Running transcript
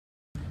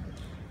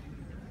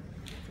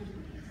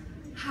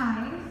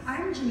Hi,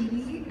 I'm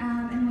Jadie,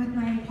 and with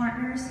my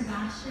partners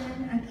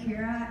Sebastian,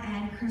 Akira,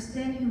 and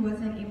Kristin, who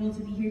wasn't able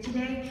to be here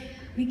today,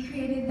 we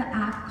created the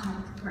app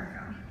called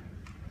Greco.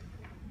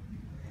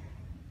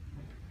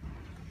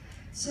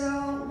 So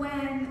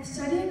when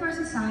studying our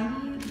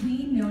society,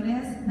 we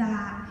noticed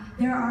that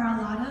there are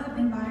a lot of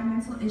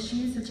environmental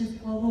issues such as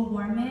global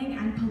warming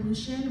and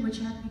pollution, which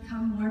have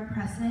become more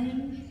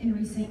pressing in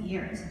recent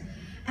years.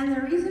 And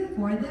the reason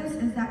for this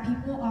is that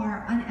people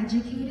are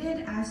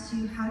uneducated as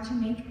to how to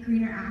make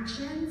greener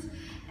actions,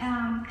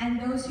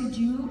 and those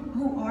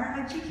who are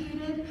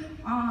educated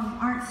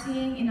aren't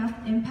seeing enough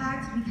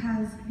impact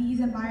because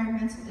these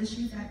environmental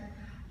issues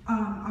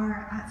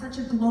are at such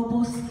a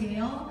global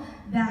scale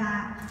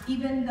that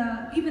even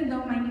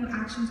though minute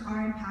actions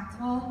are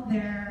impactful,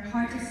 they're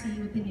hard to see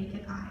with the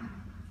naked eye.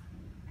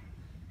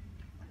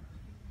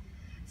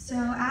 So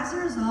as a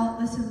result,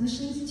 the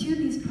solutions to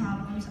these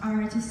problems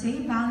are to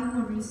save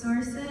valuable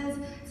resources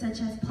such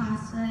as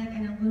plastic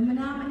and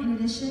aluminum, in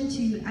addition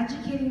to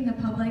educating the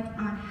public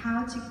on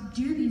how to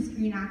do these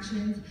green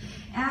actions,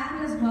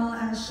 and as well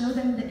as show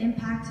them the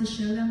impact to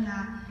show them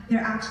that their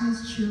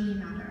actions truly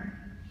matter.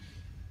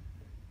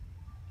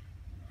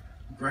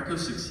 Greco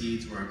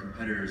succeeds where our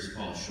competitors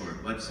fall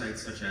short. Websites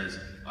such as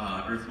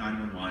Earth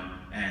 911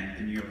 and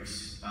the New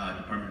York's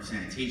Department of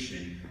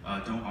Sanitation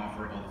don't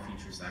offer all the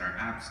features that our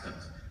apps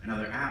does. And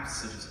other apps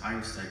such as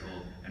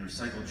iRecycle and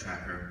Recycle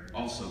Tracker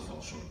also fall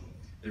short.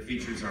 Their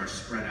features are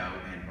spread out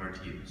and hard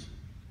to use.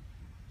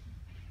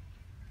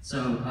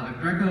 So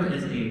Greco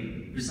is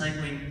a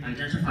recycling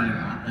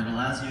identifier app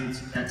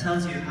that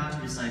tells you how to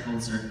recycle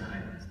certain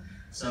items.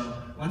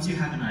 So once you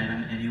have an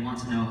item and you want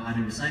to know how to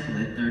recycle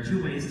it, there are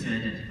two ways to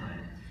identify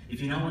it. If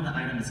you know what the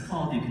item is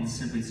called, you can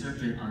simply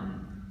search it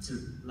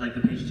to like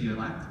the page to your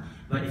left.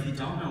 But if you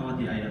don't know what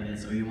the item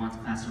is or you want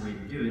a faster way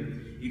to do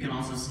it, you can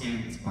also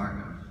scan its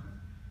barcode.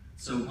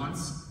 So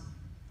once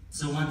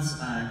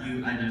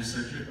you either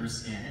search it or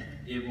scan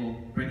it, it will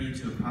bring you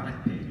to a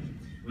product page,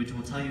 which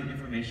will tell you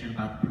information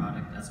about the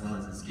product as well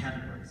as its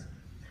categories.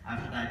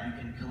 After that, you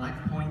can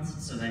collect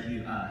points so that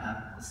you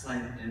have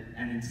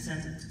an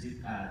incentive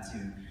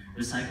to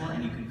recycle,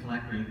 and you can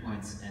collect green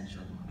points and show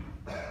them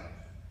off.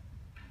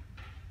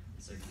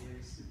 So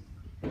here's...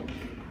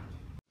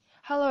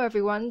 Hello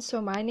everyone,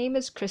 so my name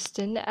is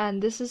Kristin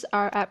and this is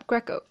our app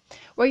Greco.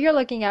 What you're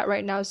looking at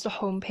right now is the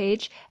home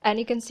page, and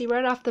you can see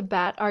right off the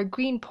bat are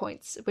green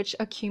points which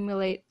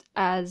accumulate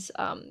as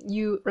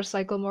you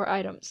recycle more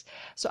items.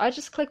 So I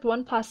just clicked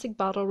one plastic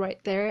bottle right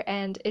there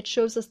and it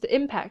shows us the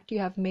impact you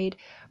have made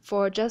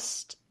for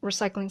just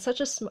recycling such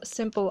a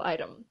simple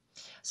item.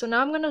 So now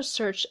I'm going to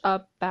search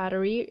up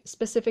battery,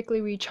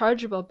 specifically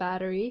rechargeable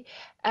battery,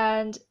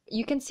 and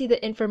you can see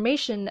the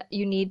information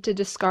you need to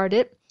discard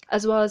it,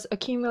 as well as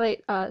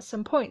accumulate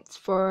some points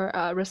for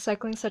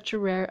recycling such a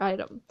rare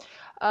item.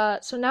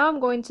 So now I'm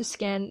going to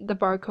scan the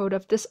barcode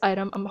of this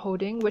item I'm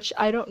holding, which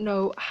I don't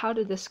know how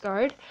to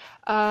discard.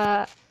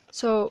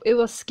 So it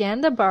will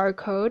scan the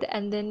barcode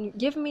and then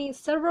give me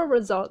several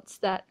results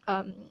that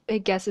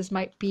it guesses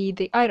might be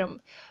the item.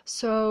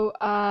 So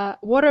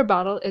water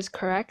bottle is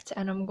correct,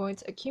 and I'm going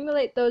to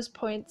accumulate those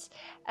points,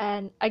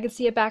 and I can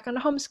see it back on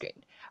the home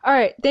screen.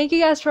 Alright, thank you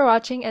guys for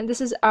watching, and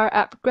this is our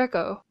app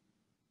Greco.